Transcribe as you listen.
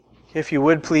If you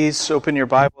would please open your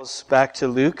Bibles back to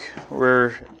Luke.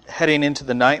 We're heading into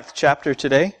the 9th chapter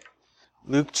today.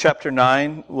 Luke chapter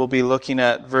 9, we'll be looking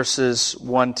at verses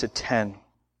 1 to 10.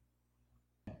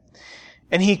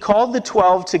 And he called the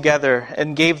 12 together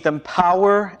and gave them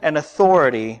power and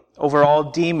authority over all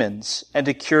demons and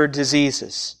to cure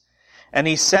diseases. And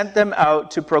he sent them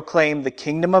out to proclaim the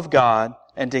kingdom of God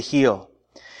and to heal.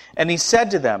 And he said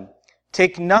to them,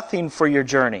 "Take nothing for your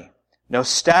journey. No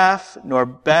staff, nor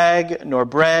bag, nor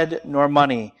bread, nor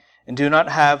money, and do not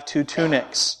have 2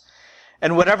 tunics.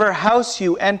 And whatever house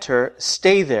you enter,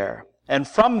 stay there, and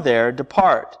from there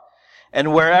depart.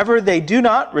 And wherever they do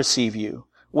not receive you,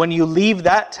 when you leave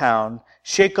that town,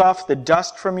 shake off the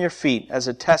dust from your feet as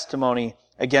a testimony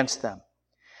against them."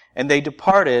 And they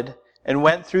departed and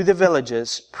went through the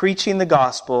villages, preaching the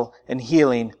gospel and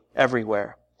healing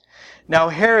everywhere. Now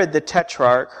Herod the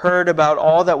Tetrarch heard about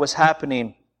all that was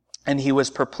happening, and he was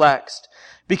perplexed,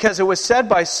 because it was said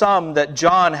by some that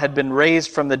John had been raised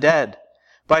from the dead,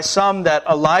 by some that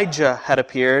Elijah had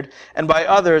appeared, and by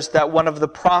others that one of the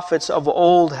prophets of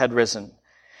old had risen.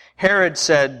 Herod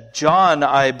said, "John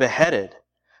I beheaded,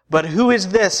 but who is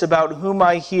this about whom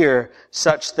I hear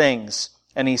such things?"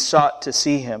 And he sought to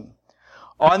see him.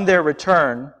 On their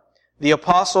return, the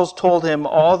apostles told him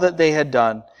all that they had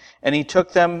done, and he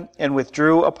took them and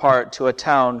withdrew apart to a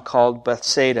town called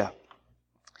Bethsaida.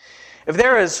 If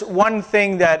there is one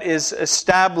thing that is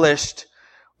established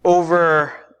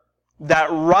over that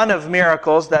run of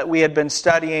miracles that we had been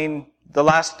studying the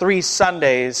last 3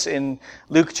 Sundays in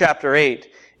Luke chapter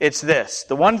 8, it's this.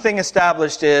 The one thing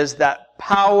established is that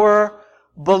power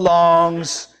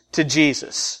belongs to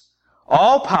Jesus.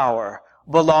 All power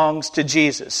belongs to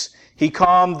Jesus. He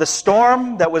calmed the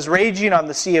storm that was raging on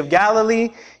the Sea of Galilee.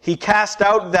 He cast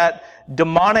out that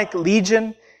demonic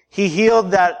legion. He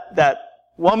healed that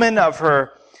woman of her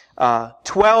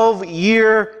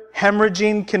 12-year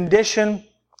hemorrhaging condition.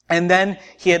 And then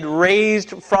he had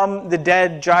raised from the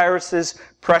dead Jairus'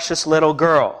 precious little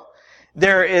girl.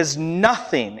 There is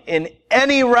nothing in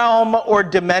any realm or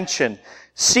dimension,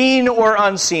 seen or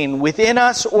unseen, within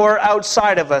us or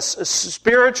outside of us,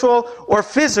 spiritual or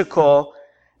physical,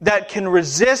 that can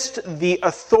resist the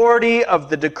authority of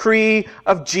the decree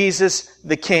of Jesus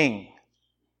the King.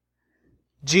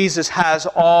 Jesus has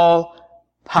all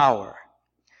power.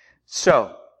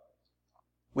 So,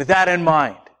 with that in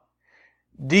mind,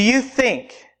 do you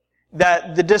think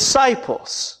that the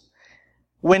disciples,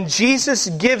 when Jesus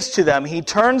gives to them, he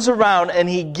turns around and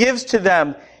he gives to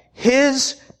them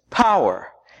his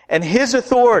power and his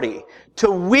authority to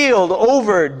wield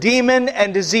over demon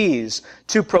and disease,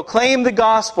 to proclaim the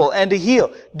gospel and to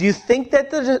heal? Do you think that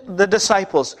the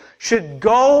disciples should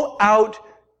go out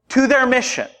to their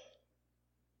mission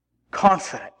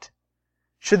confident?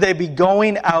 Should they be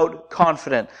going out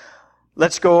confident?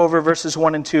 Let's go over verses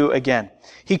 1 and 2 again.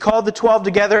 He called the 12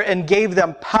 together and gave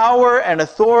them power and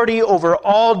authority over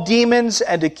all demons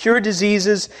and to cure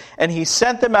diseases, and he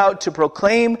sent them out to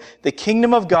proclaim the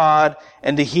kingdom of God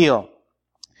and to heal.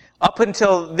 Up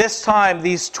until this time,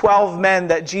 these 12 men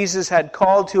that Jesus had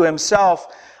called to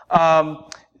himself,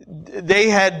 they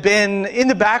had been in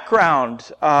the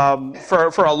background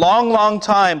for a long, long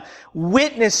time,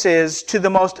 witnesses to the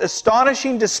most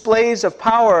astonishing displays of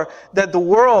power that the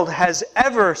world has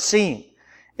ever seen.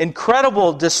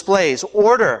 Incredible displays.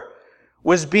 Order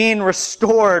was being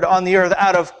restored on the earth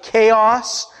out of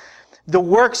chaos. The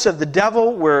works of the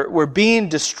devil were being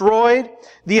destroyed.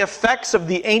 The effects of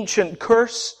the ancient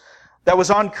curse that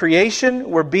was on creation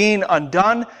were being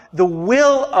undone. The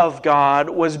will of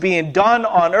God was being done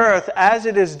on earth as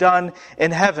it is done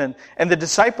in heaven. And the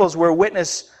disciples were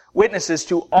witnesses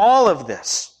to all of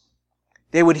this.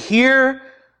 They would hear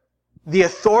the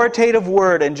authoritative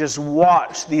word and just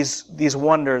watch these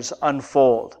wonders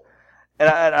unfold. And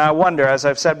I wonder, as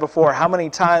I've said before, how many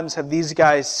times have these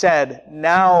guys said,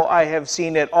 "Now I have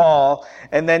seen it all,"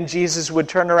 and then Jesus would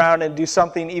turn around and do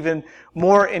something even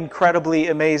more incredibly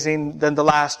amazing than the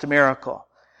last miracle.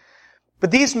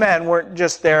 But these men weren't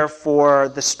just there for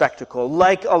the spectacle,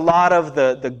 like a lot of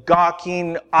the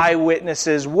gawking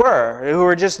eyewitnesses were, who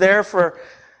were just there for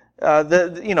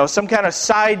some kind of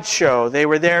sideshow. They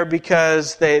were there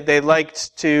because they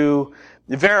liked to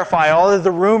verify all of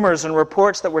the rumors and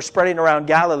reports that were spreading around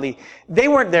Galilee. They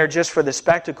weren't there just for the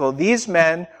spectacle. These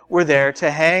men were there to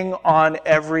hang on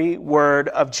every word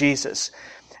of Jesus.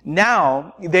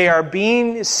 Now, they are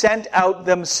being sent out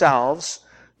themselves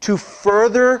to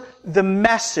further the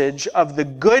message of the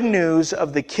good news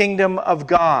of the kingdom of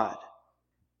God.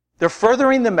 They're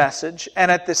furthering the message,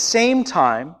 and at the same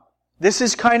time, this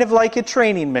is kind of like a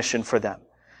training mission for them,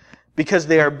 because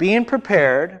they are being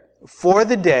prepared for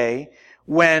the day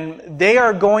when they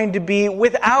are going to be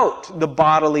without the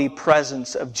bodily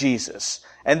presence of Jesus.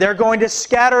 And they're going to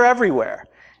scatter everywhere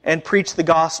and preach the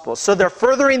gospel. So they're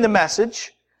furthering the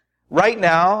message right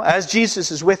now as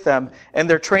Jesus is with them, and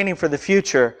they're training for the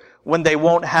future when they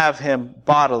won't have him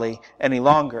bodily any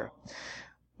longer.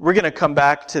 We're going to come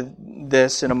back to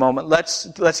this in a moment.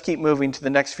 Let's keep moving to the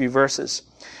next few verses.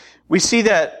 We see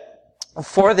that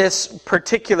for this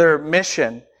particular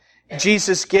mission,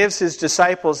 Jesus gives his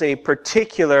disciples a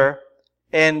particular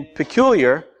and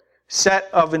peculiar set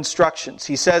of instructions.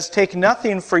 He says, "Take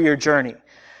nothing for your journey.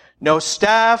 No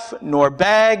staff, nor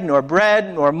bag, nor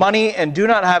bread, nor money, and do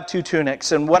not have 2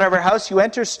 tunics. And whatever house you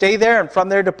enter, stay there, and from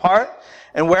there depart.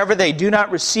 And wherever they do not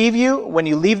receive you, when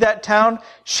you leave that town,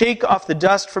 shake off the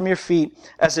dust from your feet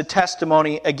as a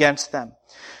testimony against them."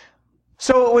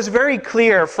 So it was very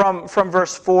clear from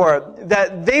verse 4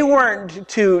 that they weren't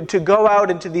to go out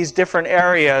into these different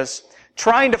areas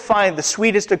trying to find the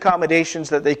sweetest accommodations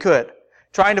that they could,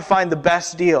 trying to find the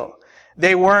best deal.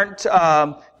 They weren't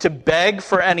to beg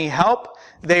for any help.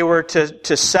 They were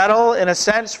to settle, in a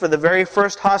sense, for the very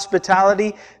first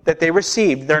hospitality that they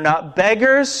received. They're not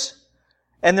beggars,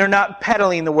 and they're not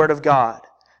peddling the Word of God.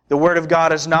 The Word of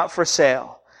God is not for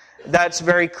sale. That's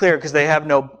very clear because they have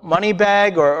no money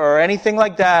bag or anything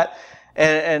like that.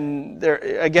 And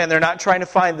they're not trying to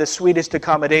find the sweetest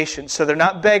accommodation. So they're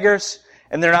not beggars,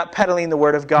 and they're not peddling the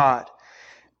Word of God.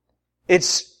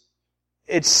 It's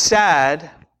sad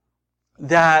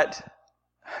that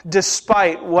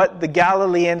despite what the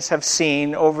Galileans have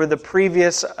seen over the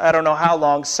previous, I don't know how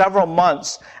long, several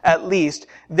months at least,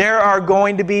 there are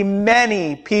going to be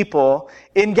many people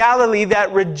in Galilee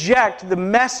that reject the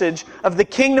message of the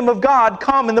kingdom of God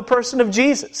come in the person of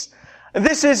Jesus.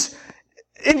 This is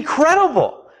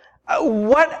incredible.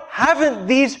 What haven't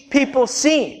these people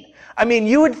seen? I mean,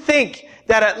 you would think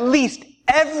that at least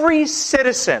every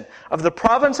citizen of the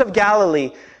province of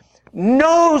Galilee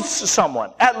knows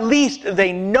someone. At least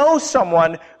they know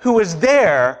someone who was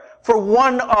there for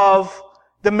one of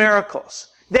the miracles.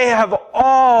 They have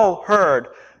all heard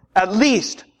at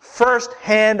least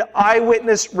first-hand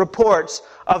eyewitness reports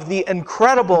of the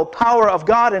incredible power of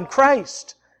God in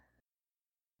Christ.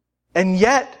 And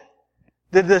yet,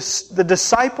 the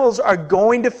disciples are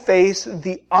going to face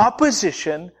the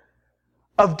opposition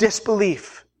of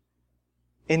disbelief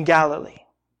in Galilee.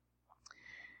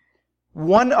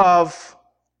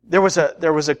 There was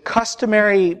a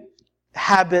customary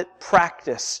habit,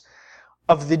 practice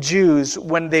of the Jews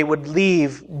when they would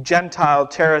leave Gentile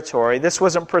territory. This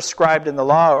wasn't prescribed in the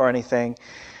law or anything,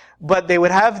 but they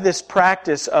would have this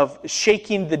practice of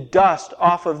shaking the dust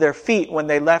off of their feet when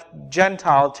they left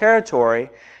Gentile territory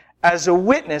as a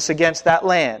witness against that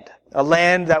land, a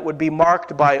land that would be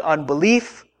marked by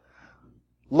unbelief,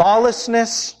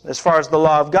 lawlessness, as far as the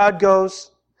law of God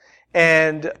goes,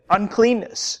 and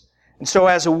uncleanness. And so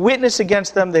as a witness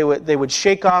against them, they would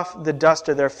shake off the dust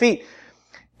of their feet.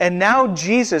 And now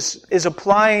Jesus is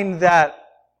applying that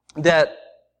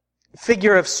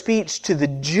figure of speech to the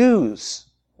Jews.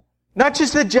 Not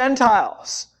just the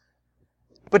Gentiles,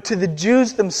 but to the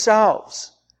Jews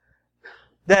themselves.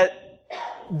 That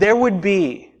there would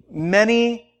be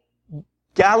many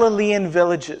Galilean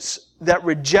villages that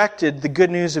rejected the good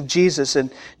news of Jesus.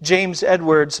 And James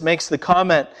Edwards makes the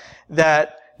comment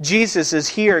that Jesus is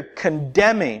here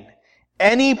condemning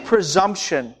any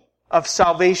presumption of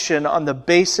salvation on the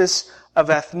basis of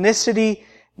ethnicity,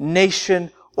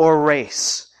 nation, or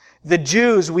race. The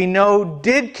Jews, we know,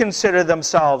 did consider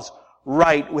themselves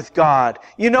right with God.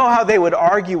 You know how they would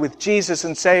argue with Jesus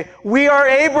and say, "We are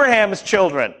Abraham's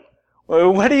children."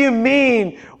 What do you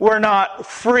mean we're not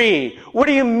free? What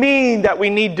do you mean that we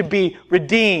need to be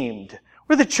redeemed?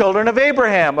 We're the children of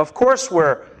Abraham. Of course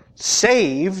we're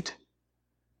saved.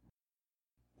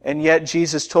 And yet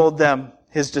Jesus told them,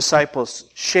 his disciples,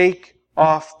 "Shake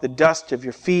off the dust of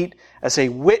your feet as a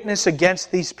witness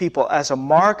against these people, as a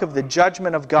mark of the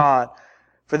judgment of God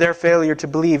for their failure to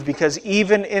believe, because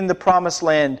even in the promised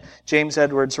land," James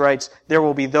Edwards writes, "there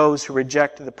will be those who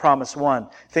reject the promised one."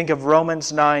 Think of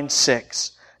Romans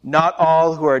 9:6. Not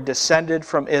all who are descended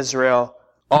from Israel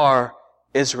are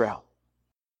Israel.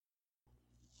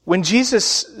 When Jesus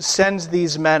sends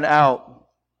these men out,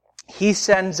 he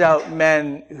sends out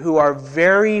men who are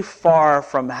very far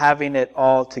from having it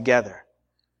all together.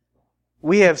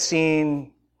 We have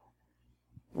seen,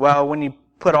 well, when you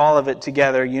put all of it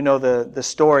together, you know the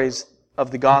stories of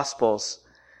the Gospels.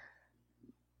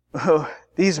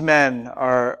 These men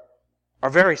are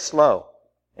very slow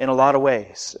in a lot of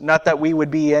ways. Not that we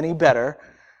would be any better,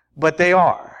 but they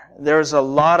are. There's a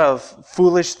lot of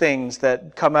foolish things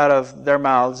that come out of their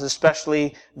mouths,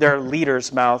 especially their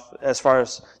leader's mouth as far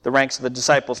as the ranks of the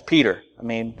disciples. Peter,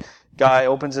 guy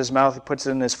opens his mouth, he puts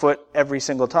it in his foot every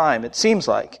single time, it seems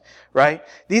like, right?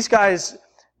 These guys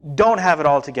don't have it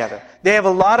all together. They have a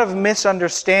lot of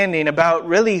misunderstanding about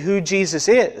really who Jesus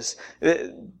is.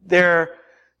 They're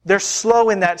slow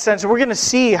in that sense. We're going to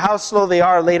see how slow they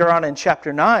are later on in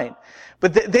chapter 9.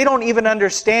 But they don't even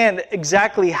understand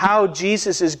exactly how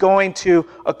Jesus is going to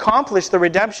accomplish the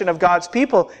redemption of God's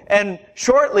people. And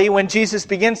shortly, when Jesus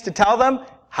begins to tell them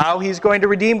how he's going to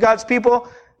redeem God's people,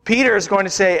 Peter is going to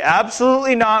say,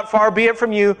 absolutely not, far be it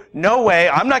from you, no way,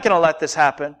 I'm not going to let this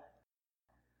happen.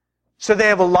 So they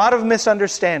have a lot of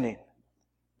misunderstanding.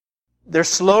 They're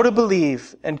slow to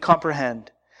believe and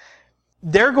comprehend.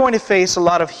 They're going to face a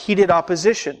lot of heated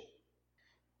opposition.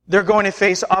 They're going to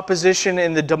face opposition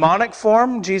in the demonic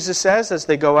form, Jesus says, as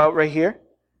they go out right here.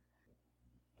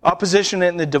 Opposition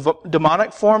in the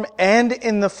demonic form and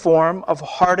in the form of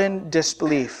hardened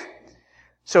disbelief.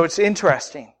 So it's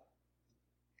interesting.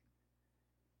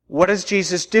 What does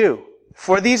Jesus do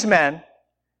for these men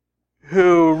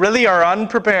who really are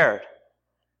unprepared,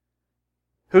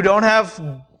 who don't have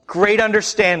great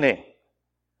understanding?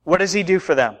 What does he do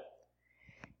for them?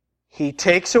 He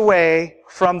takes away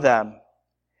from them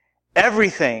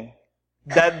everything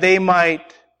that they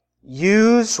might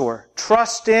use or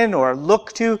trust in or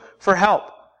look to for help.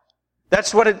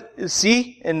 That's what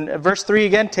see in verse 3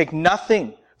 again, take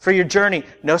nothing for your journey,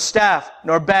 no staff,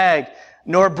 nor bag,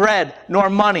 nor bread, nor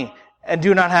money, and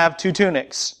do not have 2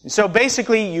 tunics. So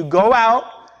basically you go out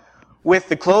with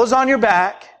the clothes on your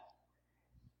back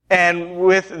and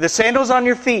with the sandals on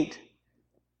your feet,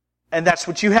 and that's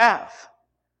what you have.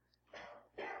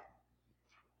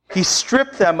 He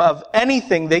stripped them of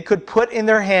anything they could put in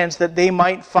their hands that they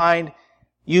might find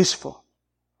useful.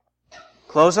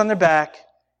 Clothes on their back,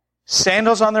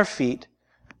 sandals on their feet,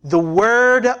 the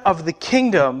word of the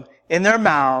kingdom in their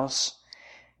mouths,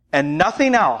 and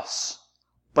nothing else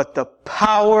but the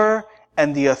power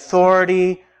and the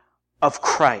authority of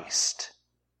Christ.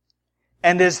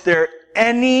 And is there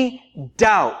any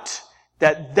doubt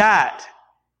that that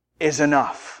is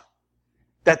enough?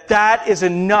 That is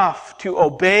enough to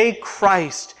obey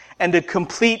Christ and to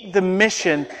complete the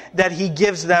mission that he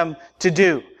gives them to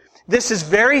do. This is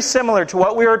very similar to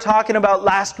what we were talking about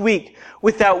last week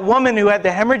with that woman who had the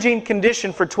hemorrhaging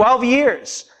condition for 12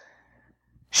 years.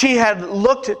 She had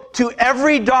looked to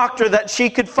every doctor that she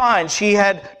could find. She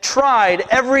had tried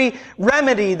every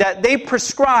remedy that they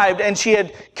prescribed, and she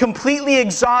had completely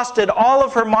exhausted all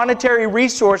of her monetary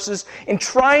resources in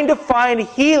trying to find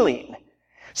healing.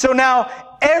 So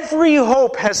now every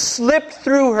hope has slipped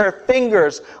through her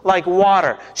fingers like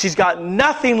water. She's got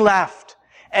nothing left.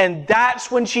 And that's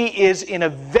when she is in a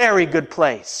very good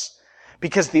place.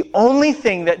 Because the only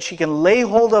thing that she can lay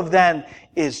hold of then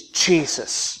is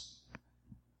Jesus.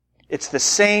 It's the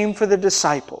same for the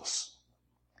disciples.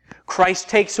 Christ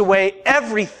takes away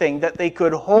everything that they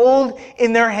could hold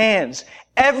in their hands,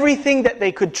 everything that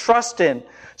they could trust in.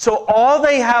 So all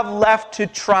they have left to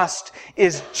trust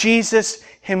is Jesus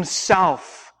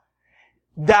himself.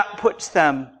 That puts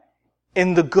them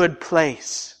in the good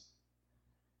place.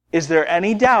 Is there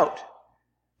any doubt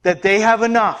that they have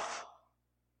enough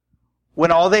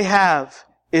when all they have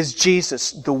is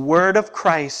Jesus, the word of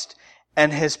Christ,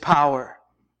 and his power?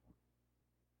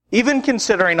 Even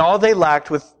considering all they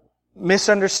lacked with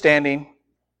misunderstanding,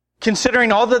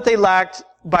 considering all that they lacked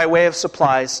by way of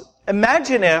supplies,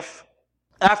 imagine if,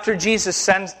 after Jesus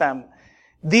sends them,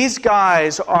 these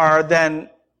guys are then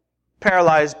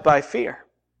paralyzed by fear,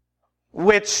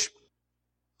 which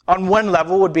on one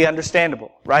level would be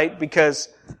understandable, right? Because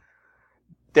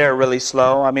they're really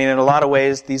slow. In a lot of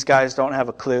ways, these guys don't have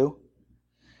a clue.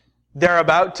 They're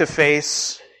about to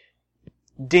face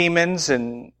demons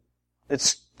and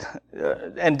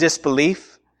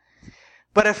disbelief.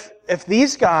 But if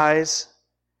these guys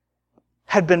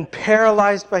had been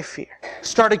paralyzed by fear,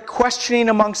 started questioning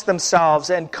amongst themselves,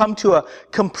 and come to a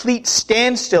complete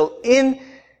standstill in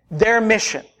their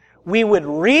mission, we would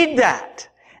read that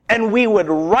and we would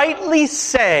rightly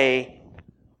say,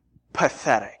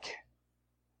 pathetic.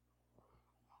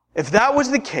 If that was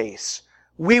the case,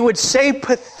 we would say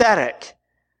pathetic.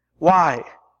 Why?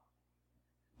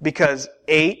 Because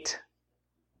 8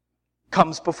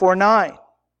 comes before 9.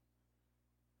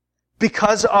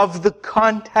 Because of the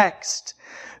context.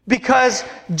 Because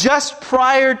just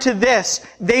prior to this,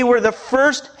 they were the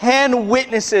first-hand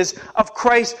witnesses of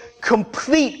Christ's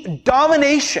complete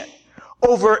domination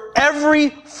over every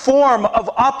form of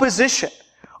opposition,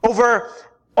 over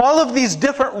all of these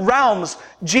different realms,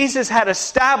 Jesus had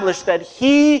established that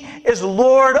He is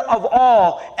Lord of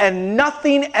all, and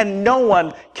nothing and no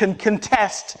one can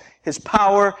contest His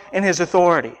power and His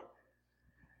authority.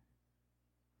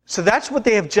 So that's what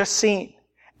they have just seen.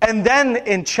 And then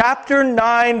in chapter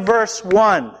 9, verse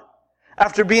 1,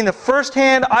 after being the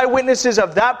first-hand eyewitnesses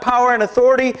of that power and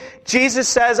authority, Jesus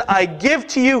says, I give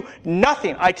to you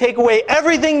nothing. I take away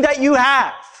everything that you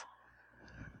have.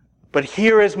 But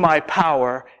here is my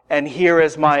power and here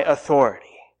is my authority.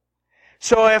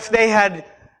 So if they had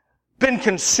been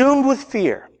consumed with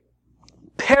fear,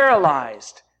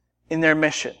 paralyzed in their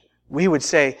mission, we would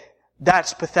say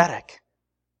that's pathetic,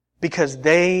 because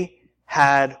they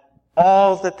had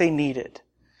all that they needed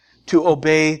to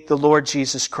obey the Lord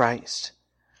Jesus Christ.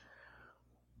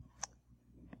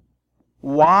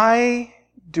 Why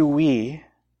do we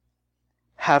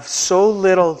have so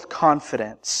little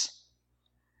confidence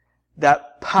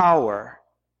that power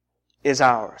is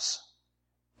ours?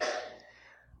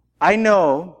 I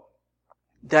know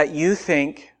that you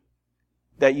think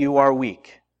that you are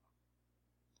weak.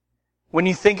 When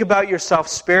you think about yourself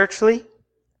spiritually,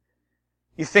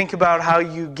 you think about how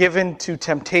you give in to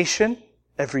temptation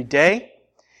every day.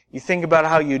 You think about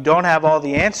how you don't have all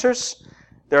the answers.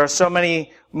 There are so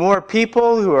many more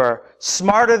people who are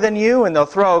smarter than you, and they'll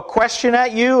throw a question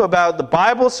at you about the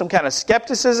Bible, some kind of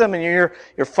skepticism, and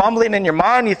you're fumbling in your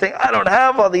mind. You think, I don't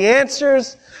have all the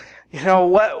answers. You know,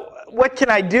 what can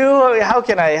I do? How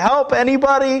can I help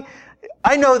anybody?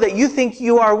 I know that you think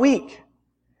you are weak,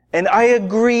 and I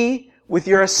agree with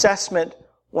your assessment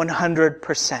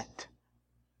 100%.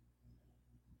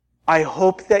 I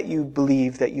hope that you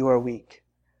believe that you are weak.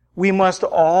 We must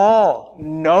all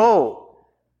know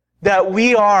that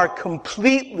we are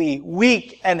completely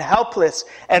weak and helpless,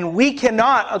 and we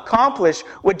cannot accomplish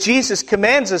what Jesus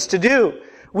commands us to do.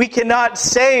 We cannot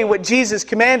say what Jesus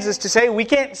commands us to say. We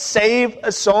can't save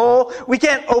a soul. We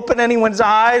can't open anyone's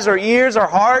eyes or ears or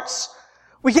hearts.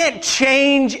 We can't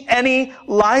change any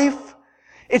life.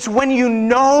 It's when you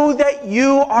know that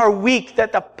you are weak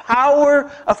that the power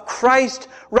of Christ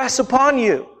rests upon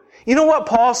you. You know what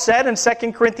Paul said in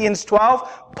 2 Corinthians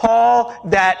 12? Paul,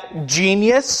 that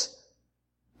genius.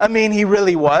 I mean, he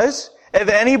really was. If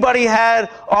anybody had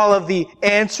all of the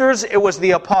answers, it was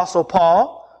the Apostle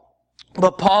Paul.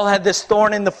 But Paul had this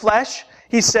thorn in the flesh.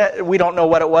 He said, we don't know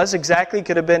what it was exactly.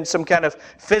 Could have been some kind of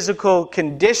physical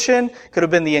condition. Could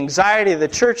have been the anxiety of the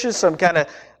churches, some kind of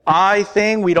eye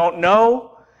thing. We don't know.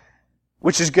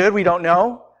 Which is good, we don't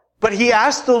know. But he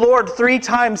asked the Lord 3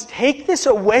 times, take this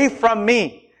away from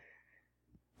me.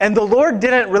 And the Lord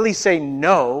didn't really say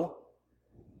no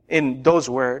in those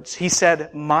words. He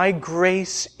said, my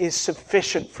grace is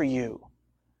sufficient for you.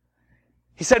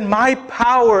 He said, my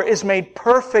power is made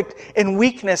perfect in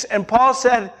weakness. And Paul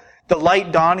said, the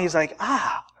light dawned. He's like,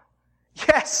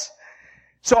 yes.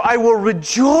 So I will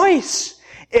rejoice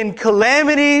in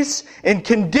calamities, in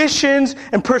conditions,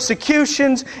 in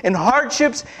persecutions, in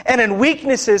hardships, and in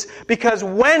weaknesses, because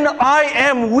when I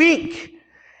am weak,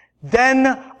 then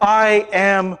I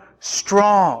am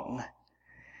strong.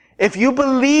 If you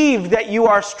believe that you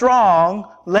are strong,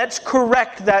 let's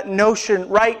correct that notion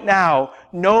right now.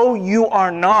 No, you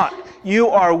are not. You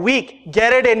are weak.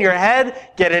 Get it in your head.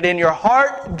 Get it in your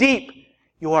heart deep.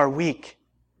 You are weak.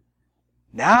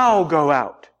 Now go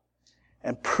out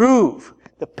and prove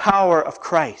the power of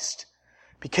Christ.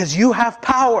 Because you have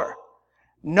power.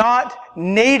 Not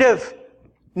native,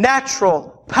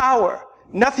 natural power.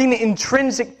 Nothing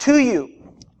intrinsic to you.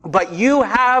 But you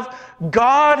have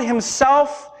God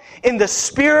Himself in the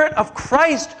Spirit of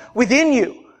Christ within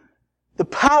you. The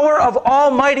power of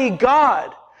Almighty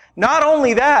God. Not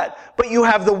only that, but you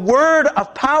have the word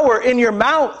of power in your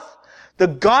mouth. The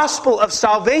gospel of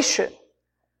salvation.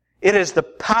 It is the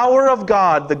power of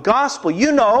God. The gospel,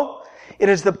 you know, it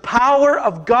is the power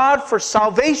of God for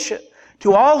salvation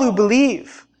to all who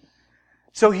believe.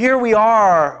 So here we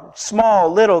are,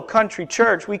 small little country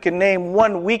church. We can name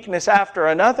one weakness after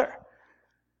another.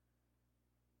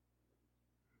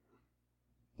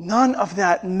 None of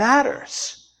that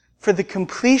matters for the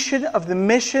completion of the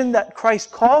mission that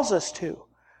Christ calls us to.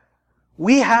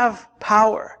 We have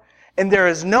power, and there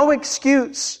is no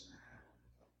excuse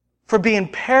for being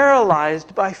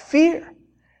paralyzed by fear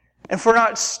and for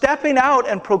not stepping out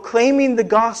and proclaiming the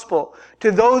gospel to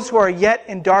those who are yet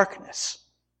in darkness.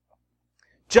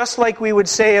 Just like we would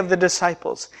say of the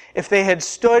disciples, if they had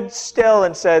stood still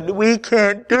and said, we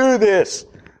can't do this,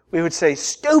 we would say,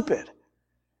 stupid.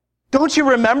 Don't you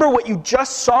remember what you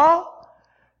just saw?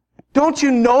 Don't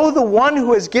you know the one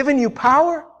who has given you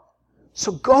power?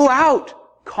 So go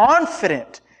out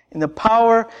confident in the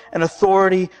power and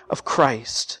authority of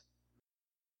Christ.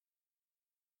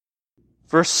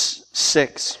 Verse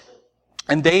 6,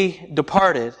 and they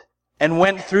departed and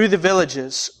went through the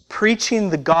villages, preaching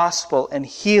the gospel and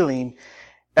healing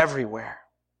everywhere.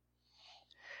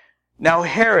 Now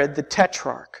Herod the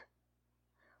Tetrarch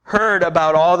heard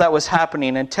about all that was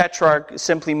happening, and Tetrarch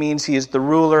simply means he is the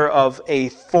ruler of a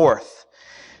fourth.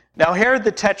 Now Herod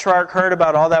the Tetrarch heard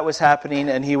about all that was happening,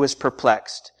 and he was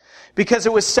perplexed, because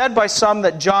it was said by some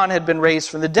that John had been raised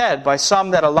from the dead, by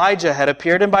some that Elijah had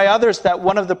appeared, and by others that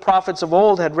one of the prophets of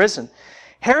old had risen.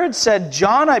 Herod said,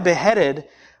 John I beheaded,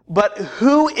 but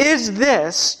who is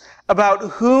this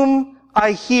about whom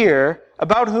I hear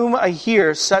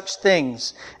such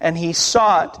things? And he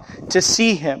sought to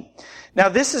see him. Now,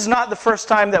 this is not the first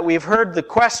time that we've heard the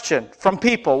question from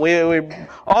people. We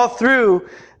all through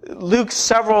Luke's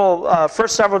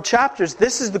first several chapters,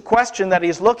 this is the question that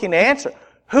he's looking to answer.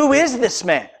 Who is this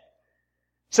man?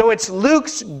 So it's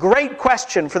Luke's great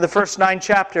question for the first 9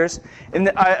 chapters. And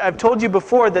I've told you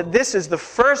before that this is the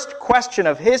first question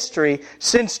of history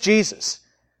since Jesus.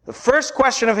 The first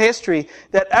question of history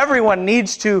that everyone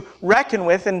needs to reckon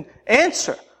with and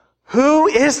answer. Who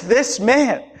is this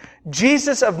man?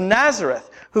 Jesus of Nazareth,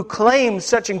 who claims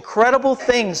such incredible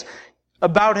things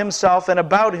about himself and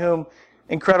about whom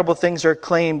incredible things are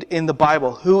claimed in the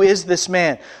Bible. Who is this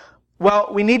man? Well,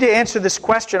 we need to answer this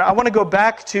question. I want to go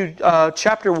back to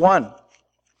chapter 1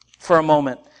 for a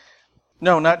moment.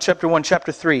 No, not chapter 1,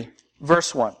 chapter 3,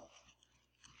 verse 1.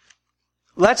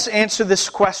 Let's answer this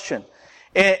question.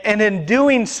 And in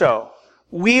doing so,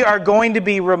 we are going to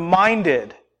be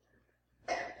reminded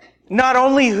not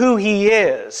only who he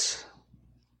is,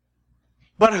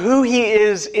 but who he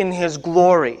is in his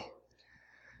glory,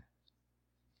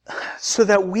 so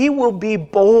that we will be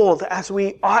bold as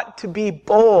we ought to be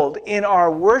bold in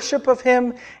our worship of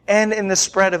him and in the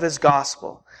spread of his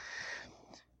gospel.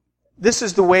 This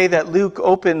is the way that Luke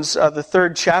opens the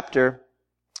 3rd chapter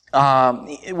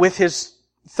with his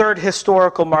 3rd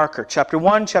historical marker. Chapter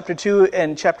 1, chapter 2,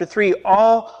 and chapter 3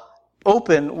 all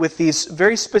open with these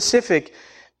very specific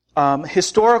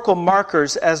historical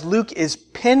markers as Luke is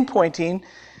pinpointing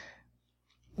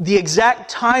the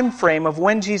exact time frame of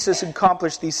when Jesus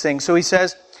accomplished these things. So he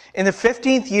says, in the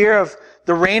 15th year of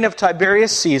the reign of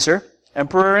Tiberius Caesar,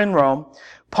 emperor in Rome,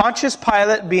 Pontius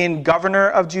Pilate being governor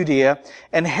of Judea,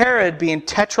 and Herod being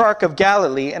tetrarch of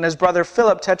Galilee, and his brother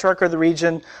Philip tetrarch of the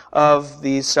region of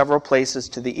these several places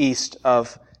to the east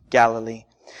of Galilee.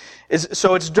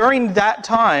 So it's during that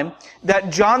time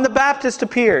that John the Baptist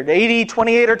appeared, AD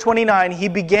 28 or 29. He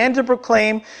began to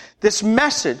proclaim this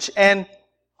message, and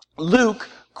Luke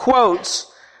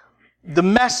quotes the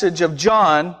message of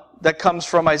John that comes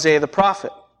from Isaiah the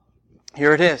prophet.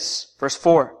 Here it is, verse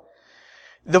 4.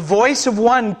 The voice of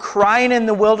one crying in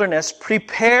the wilderness,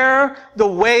 prepare the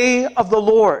way of the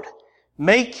Lord.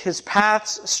 Make his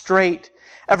paths straight.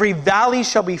 Every valley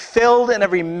shall be filled, and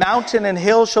every mountain and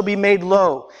hill shall be made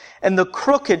low. And the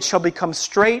crooked shall become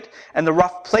straight, and the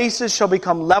rough places shall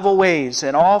become level ways,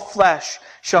 and all flesh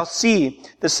shall see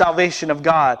the salvation of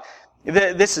God.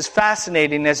 This is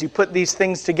fascinating as you put these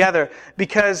things together,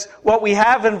 because what we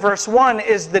have in verse 1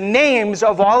 is the names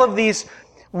of all of these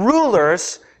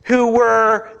rulers who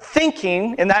were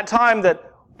thinking in that time that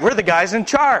we're the guys in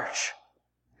charge,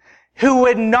 who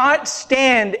would not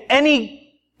stand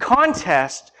any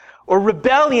contest or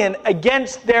rebellion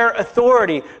against their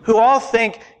authority, who all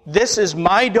think this is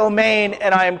my domain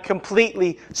and I am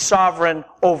completely sovereign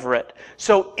over it.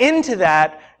 So into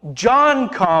that, John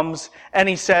comes and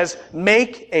he says,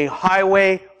 make a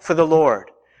highway for the Lord.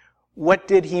 What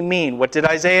did he mean? What did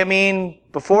Isaiah mean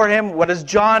before him? What does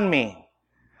John mean?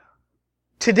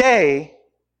 Today,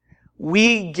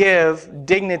 we give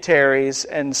dignitaries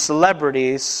and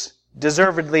celebrities,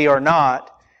 deservedly or not,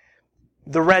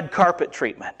 the red carpet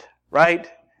treatment, right?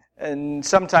 And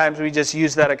sometimes we just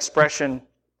use that expression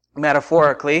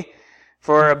metaphorically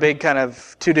for a big kind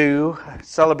of to-do,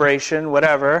 celebration,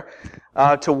 whatever,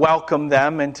 to welcome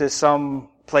them into some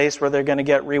place where they're going to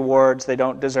get rewards they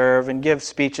don't deserve and give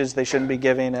speeches they shouldn't be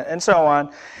giving, and so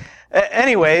on.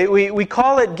 Anyway, we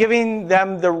call it giving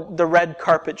them the red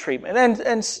carpet treatment.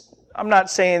 And I'm not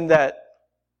saying that,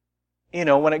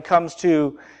 when it comes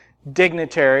to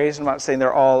dignitaries, I'm not saying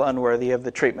they're all unworthy of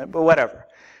the treatment, but whatever.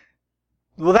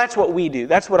 Well, that's what we do.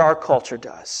 That's what our culture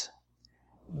does.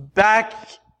 Back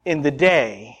in the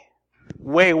day,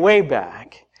 way, way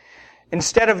back,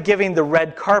 instead of giving the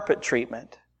red carpet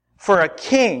treatment for a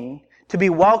king to be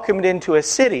welcomed into a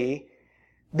city,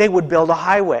 they would build a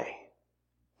highway.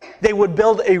 They would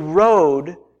build a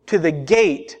road to the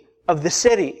gate of the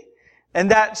city. And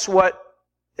that's what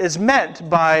is meant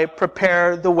by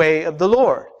prepare the way of the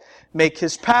Lord, make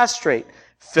his path straight,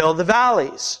 fill the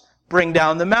valleys, bring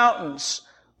down the mountains,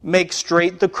 make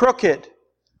straight the crooked,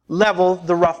 level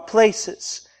the rough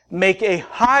places, make a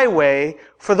highway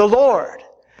for the Lord,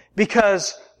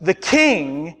 because the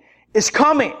King is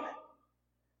coming.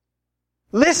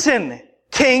 Listen,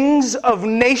 kings of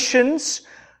nations,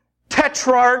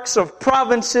 tetrarchs of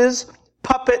provinces,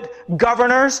 puppet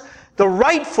governors, the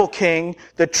rightful king,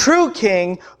 the true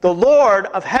king, the Lord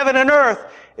of heaven and earth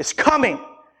is coming.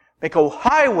 Make a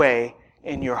highway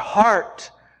in your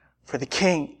heart for the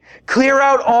king. Clear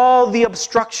out all the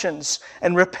obstructions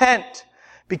and repent,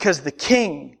 because the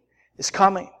king is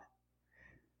coming.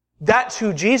 That's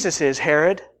who Jesus is,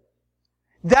 Herod.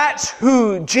 That's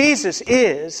who Jesus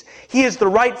is. He is the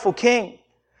rightful king.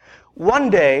 One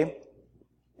day,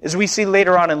 as we see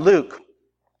later on in Luke,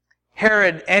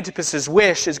 Herod Antipas's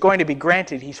wish is going to be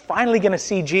granted. He's finally going to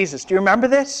see Jesus. Do you remember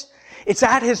this? It's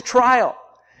at his trial.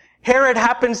 Herod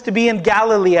happens to be in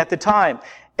Galilee at the time.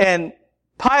 And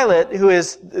Pilate, who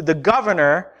is the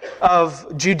governor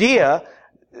of Judea,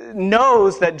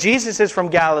 knows that Jesus is from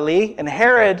Galilee, and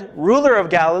Herod, ruler of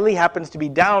Galilee, happens to be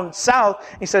down south.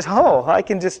 He says, I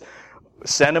can just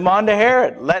send him on to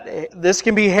Herod. This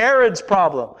can be Herod's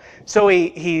problem. So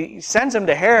he sends him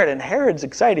to Herod, and Herod's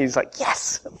excited. He's like,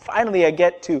 yes, finally I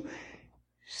get to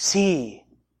see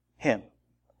him.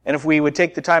 And if we would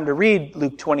take the time to read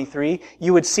Luke 23,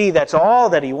 you would see that's all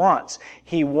that he wants.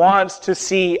 He wants to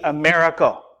see a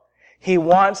miracle. He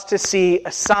wants to see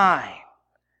a sign.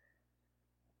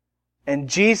 And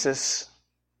Jesus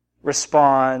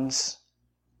responds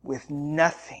with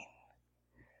nothing.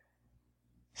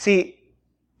 See,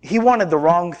 he wanted the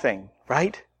wrong thing,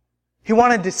 right? He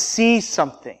wanted to see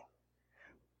something.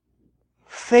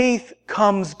 Faith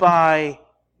comes by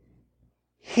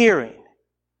hearing,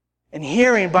 and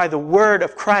hearing by the word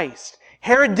of Christ.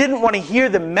 Herod didn't want to hear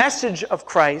the message of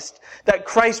Christ that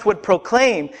Christ would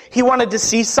proclaim. He wanted to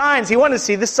see signs. He wanted to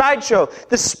see the sideshow,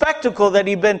 the spectacle that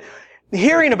he'd been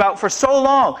hearing about for so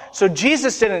long. So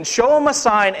Jesus didn't show him a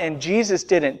sign, and Jesus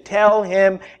didn't tell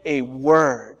him a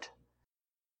word.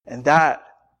 And that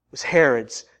was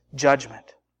Herod's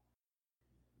judgment.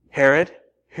 Herod,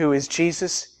 who is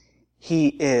Jesus, he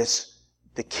is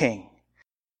the king.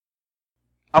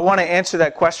 I want to answer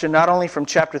that question not only from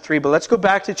chapter 3, but let's go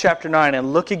back to chapter 9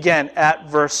 and look again at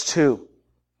verse 2.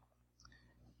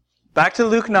 Back to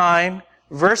Luke 9,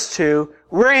 verse 2,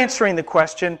 we're answering the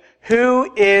question,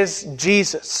 who is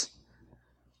Jesus?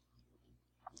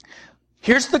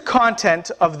 Here's the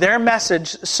content of their message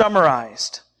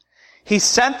summarized. He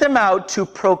sent them out to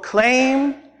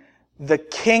proclaim the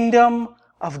kingdom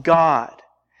of God.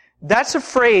 That's a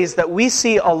phrase that we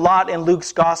see a lot in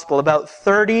Luke's gospel. About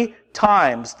 30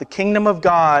 times the kingdom of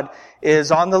God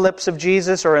is on the lips of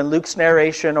Jesus or in Luke's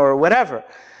narration or whatever.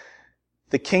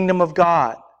 The kingdom of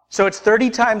God. So it's 30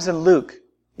 times in Luke.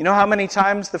 You know how many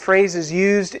times the phrase is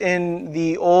used in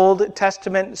the Old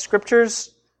Testament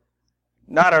scriptures?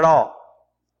 Not at all.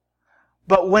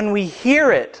 But when we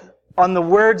hear it on the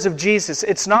words of Jesus,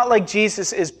 it's not like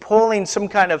Jesus is pulling some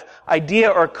kind of idea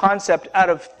or concept out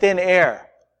of thin air.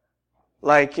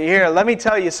 Like, here, let me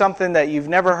tell you something that you've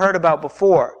never heard about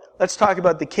before. Let's talk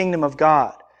about the kingdom of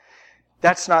God.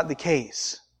 That's not the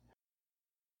case.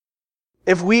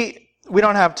 If we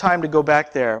don't have time to go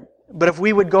back there, but if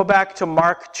we would go back to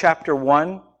Mark chapter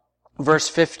 1, verse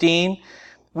 15,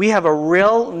 we have a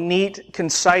real neat,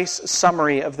 concise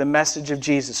summary of the message of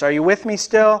Jesus. Are you with me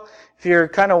still? If you're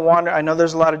kind of wondering, I know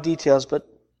there's a lot of details, but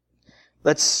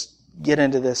let's get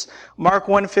into this. Mark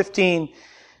 1:15,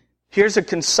 here's a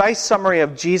concise summary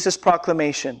of Jesus'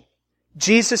 proclamation.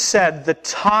 Jesus said, "The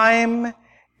time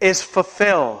is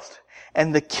fulfilled,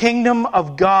 and the kingdom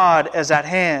of God is at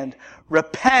hand.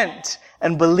 Repent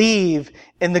and believe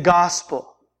in the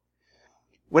gospel."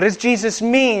 What does Jesus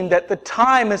mean that the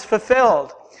time is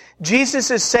fulfilled? Jesus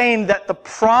is saying that the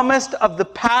promises of the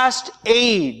past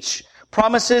age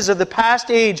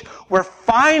were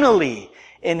finally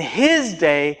in His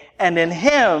day and in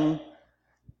Him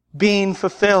being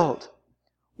fulfilled.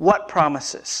 What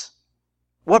promises?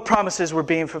 What promises were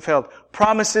being fulfilled?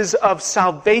 Promises of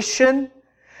salvation,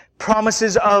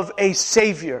 promises of a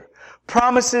Savior,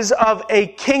 promises of a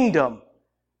kingdom,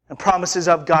 and promises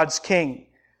of God's King.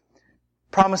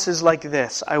 Promises like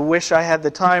this. I wish I had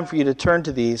the time for you to turn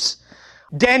to these.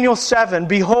 Daniel 7,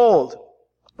 "Behold,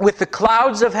 with the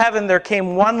clouds of heaven there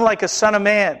came one like a son of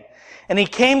man. And he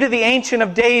came to the Ancient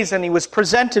of Days, and he was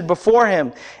presented before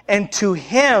him. And to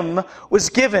him was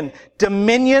given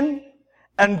dominion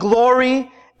and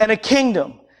glory and a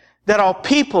kingdom, that all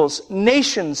peoples,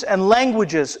 nations, and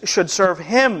languages should serve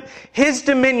him. His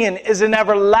dominion is an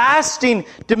everlasting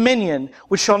dominion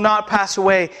which shall not pass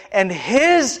away, and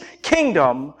his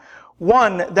kingdom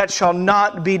one that shall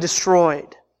not be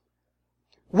destroyed.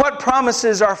 What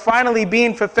promises are finally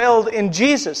being fulfilled in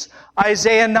Jesus?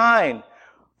 Isaiah 9.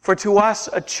 For to us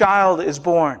a child is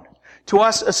born. To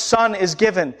us a son is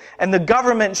given, and the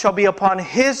government shall be upon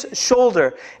his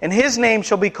shoulder, and his name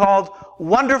shall be called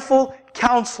Wonderful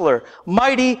Counselor,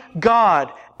 Mighty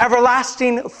God,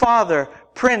 Everlasting Father,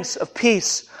 Prince of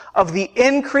Peace. Of the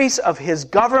increase of his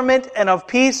government and of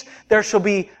peace there shall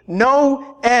be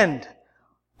no end,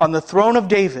 on the throne of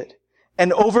David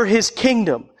and over his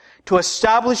kingdom, to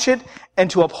establish it and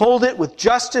to uphold it with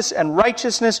justice and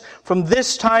righteousness from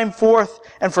this time forth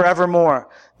and forevermore.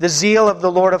 The zeal of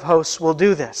the Lord of hosts will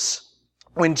do this.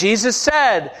 When Jesus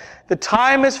said, the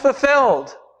time is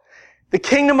fulfilled, the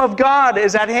kingdom of God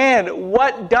is at hand,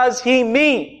 what does he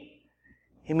mean?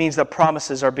 He means the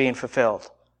promises are being fulfilled.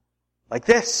 Like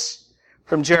this,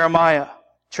 from Jeremiah.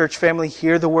 Church family,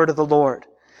 hear the word of the Lord.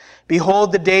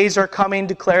 Behold, the days are coming,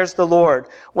 declares the Lord,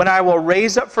 when I will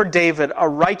raise up for David a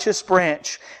righteous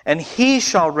branch, and he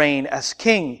shall reign as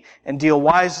king and deal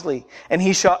wisely, and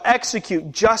he shall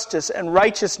execute justice and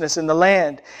righteousness in the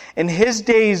land. In his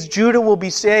days Judah will be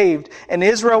saved, and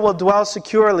Israel will dwell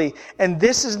securely, and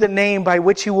this is the name by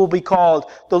which he will be called.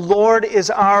 The Lord is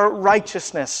our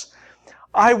righteousness.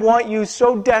 I want you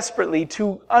so desperately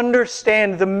to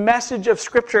understand the message of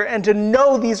Scripture and to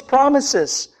know these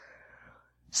promises,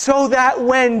 so that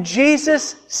when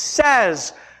Jesus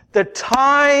says the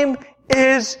time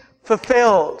is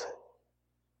fulfilled,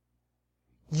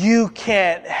 you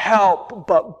can't help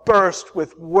but burst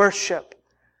with worship,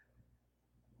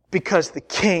 because the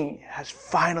King has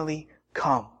finally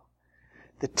come.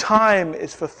 The time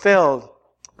is fulfilled.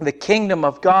 The kingdom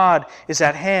of God is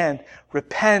at hand.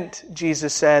 Repent,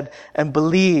 Jesus said, and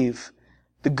believe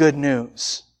the good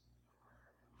news.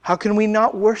 How can we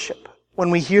not worship when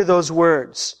we hear those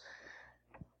words?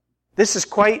 This is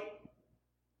quite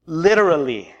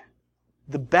literally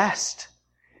the best.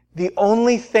 The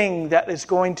only thing that is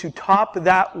going to top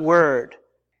that word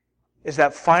is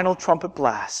that final trumpet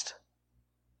blast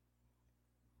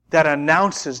that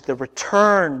announces the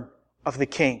return of the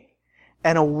King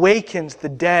and awakens the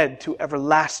dead to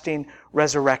everlasting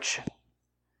resurrection.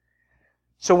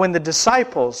 So when the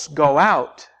disciples go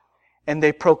out and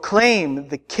they proclaim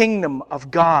the kingdom of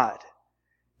God,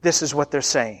 this is what they're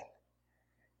saying.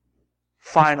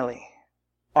 Finally,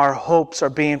 our hopes are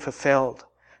being fulfilled.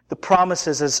 The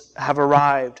promises have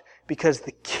arrived because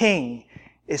the King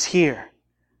is here,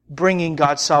 bringing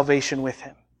God's salvation with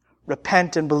him.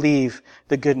 Repent and believe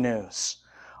the good news.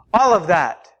 All of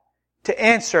that to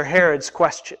answer Herod's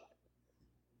question.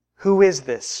 Who is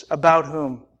this about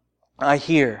whom I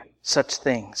hear such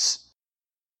things?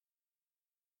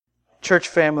 Church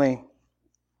family,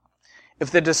 if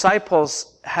the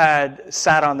disciples had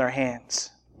sat on their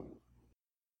hands,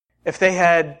 if they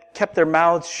had kept their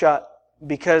mouths shut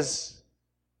because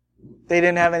they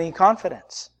didn't have any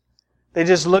confidence, they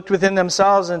just looked within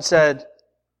themselves and said,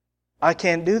 I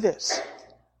can't do this.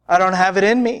 I don't have it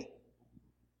in me.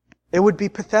 It would be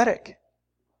pathetic.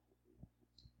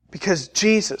 Because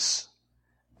Jesus,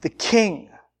 the King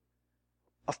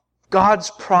of God's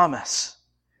promise,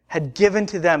 had given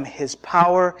to them his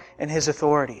power and his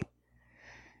authority.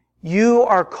 You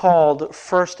are called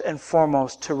first and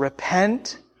foremost to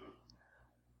repent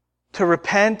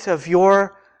of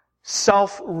your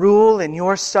self-rule and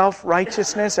your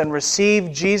self-righteousness and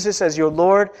receive Jesus as your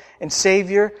Lord and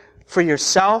Savior for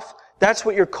yourself. That's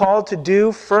what you're called to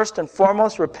do first and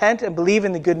foremost. Repent and believe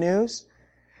in the good news.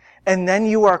 And then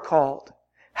you are called,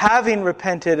 having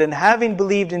repented and having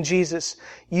believed in Jesus,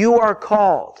 you are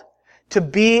called to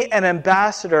be an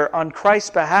ambassador on Christ's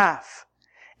behalf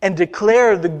and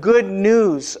declare the good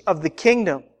news of the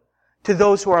kingdom to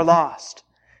those who are lost.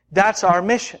 That's our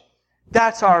mission.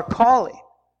 That's our calling.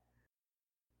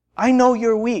 I know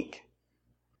you're weak.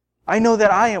 I know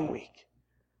that I am weak.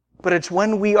 But it's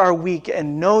when we are weak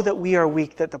and know that we are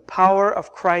weak that the power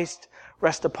of Christ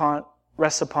rests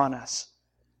upon us.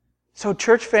 So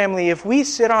church family, if we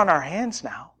sit on our hands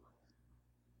now,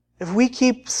 if we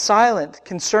keep silent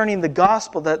concerning the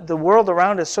gospel that the world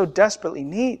around us so desperately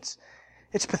needs,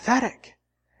 it's pathetic.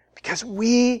 Because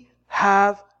we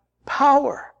have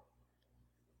power.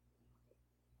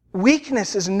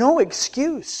 Weakness is no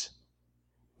excuse.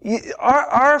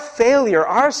 Our failure,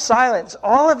 our silence,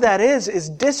 all of that is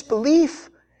disbelief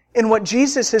in what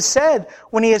Jesus has said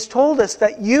when He has told us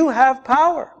that you have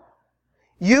power.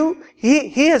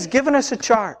 He has given us a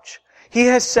charge. He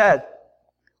has said,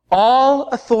 All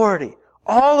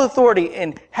authority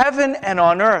in heaven and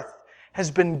on earth has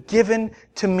been given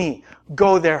to me.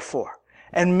 Go therefore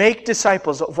and make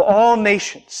disciples of all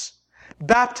nations,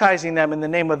 baptizing them in the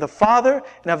name of the Father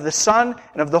and of the Son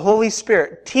and of the Holy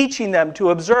Spirit, teaching them to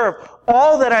observe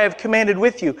all that I have commanded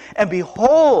with you. And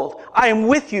behold, I am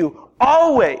with you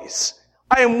always.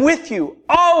 I am with you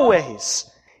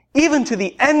always, even to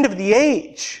the end of the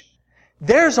age.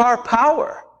 There's our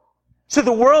power. So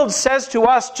the world says to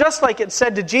us, just like it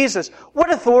said to Jesus,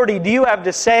 what authority do you have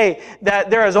to say that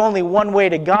there is only one way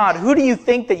to God? Who do you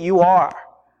think that you are?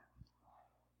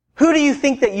 Who do you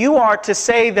think that you are to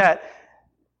say that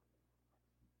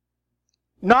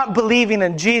not believing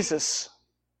in Jesus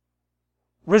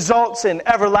results in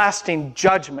everlasting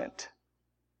judgment?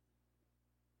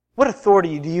 What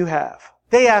authority do you have?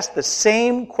 They asked the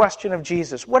same question of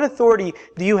Jesus. What authority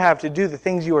do you have to do the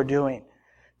things you are doing?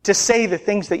 To say the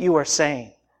things that you are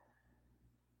saying?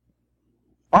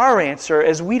 Our answer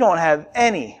is we don't have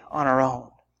any on our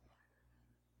own.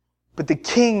 But the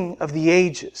King of the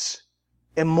ages,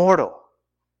 immortal,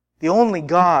 the only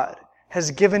God, has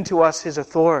given to us His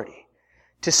authority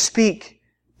to speak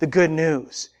the good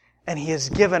news. And He has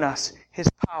given us His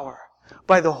power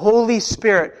by the Holy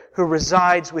Spirit who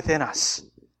resides within us.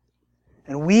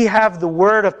 And we have the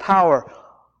word of power.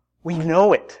 We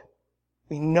know it.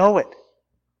 We know it.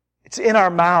 It's in our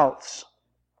mouths.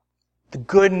 The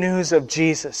good news of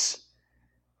Jesus,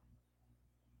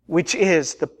 which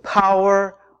is the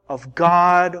power of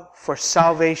God for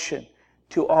salvation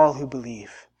to all who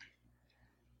believe.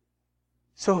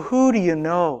 So who do you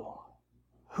know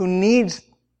who needs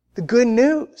the good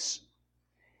news?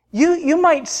 You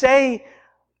might say,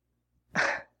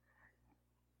 the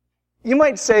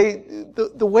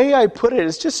way I put it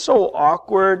is just so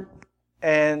awkward,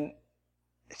 and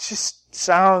it just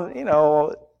sounds,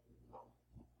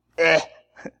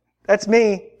 That's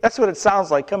me. That's what it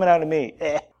sounds like coming out of me.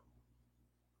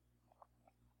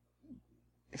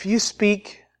 If you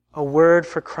speak a word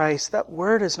for Christ, that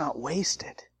word is not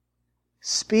wasted.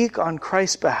 Speak on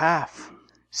Christ's behalf.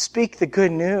 Speak the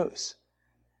good news.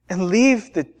 And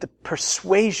leave the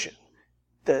persuasion,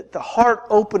 the heart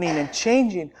opening and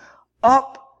changing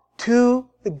up to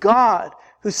the God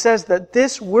who says that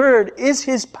this word is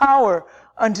His power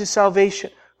unto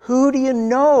salvation. Who do you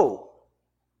know?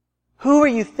 Who are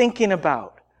you thinking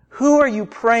about? Who are you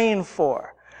praying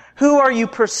for? Who are you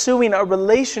pursuing a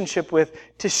relationship with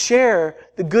to share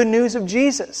the good news of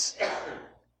Jesus?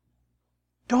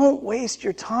 Don't waste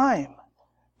your time.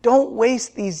 Don't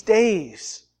waste these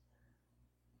days.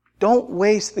 Don't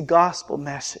waste the gospel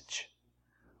message.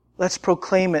 Let's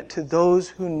proclaim it to those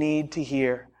who need to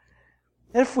hear.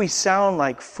 And if we sound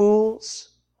like fools,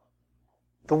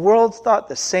 the world thought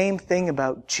the same thing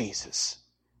about Jesus.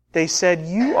 They said,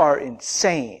 "You are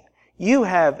insane. You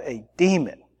have a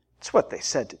demon." That's what they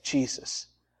said to Jesus.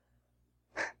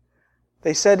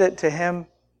 They said it to Him.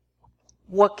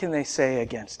 What can they say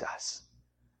against us?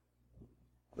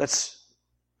 Let's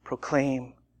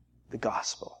proclaim the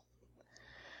gospel.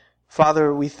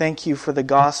 Father, we thank You for the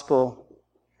gospel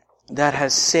that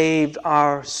has saved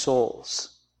our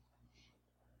souls.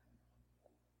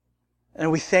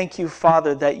 And we thank You,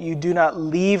 Father, that You do not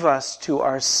leave us to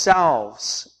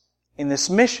ourselves in this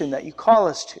mission that You call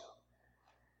us to.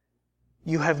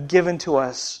 You have given to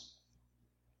us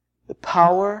the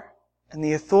power and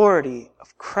the authority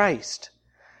of Christ,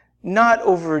 not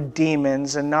over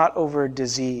demons and not over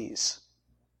disease,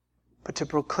 but to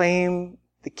proclaim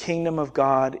the kingdom of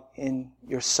God in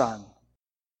Your Son.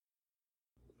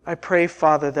 I pray,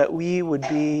 Father, that we would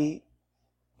be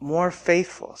more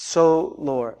faithful. So,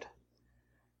 Lord,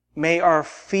 may our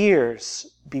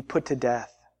fears be put to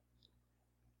death.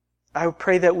 I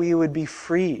pray that we would be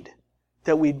freed,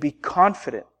 that we'd be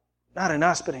confident, not in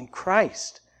us, but in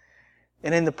Christ,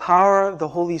 and in the power of the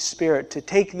Holy Spirit to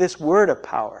take this word of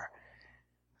power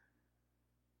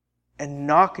and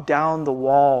knock down the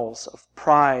walls of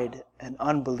pride and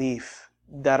unbelief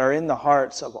that are in the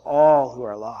hearts of all who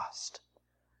are lost.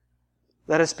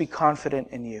 Let us be confident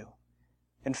in You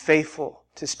and faithful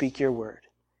to speak Your word.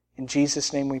 In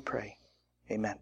Jesus' name we pray. Amen.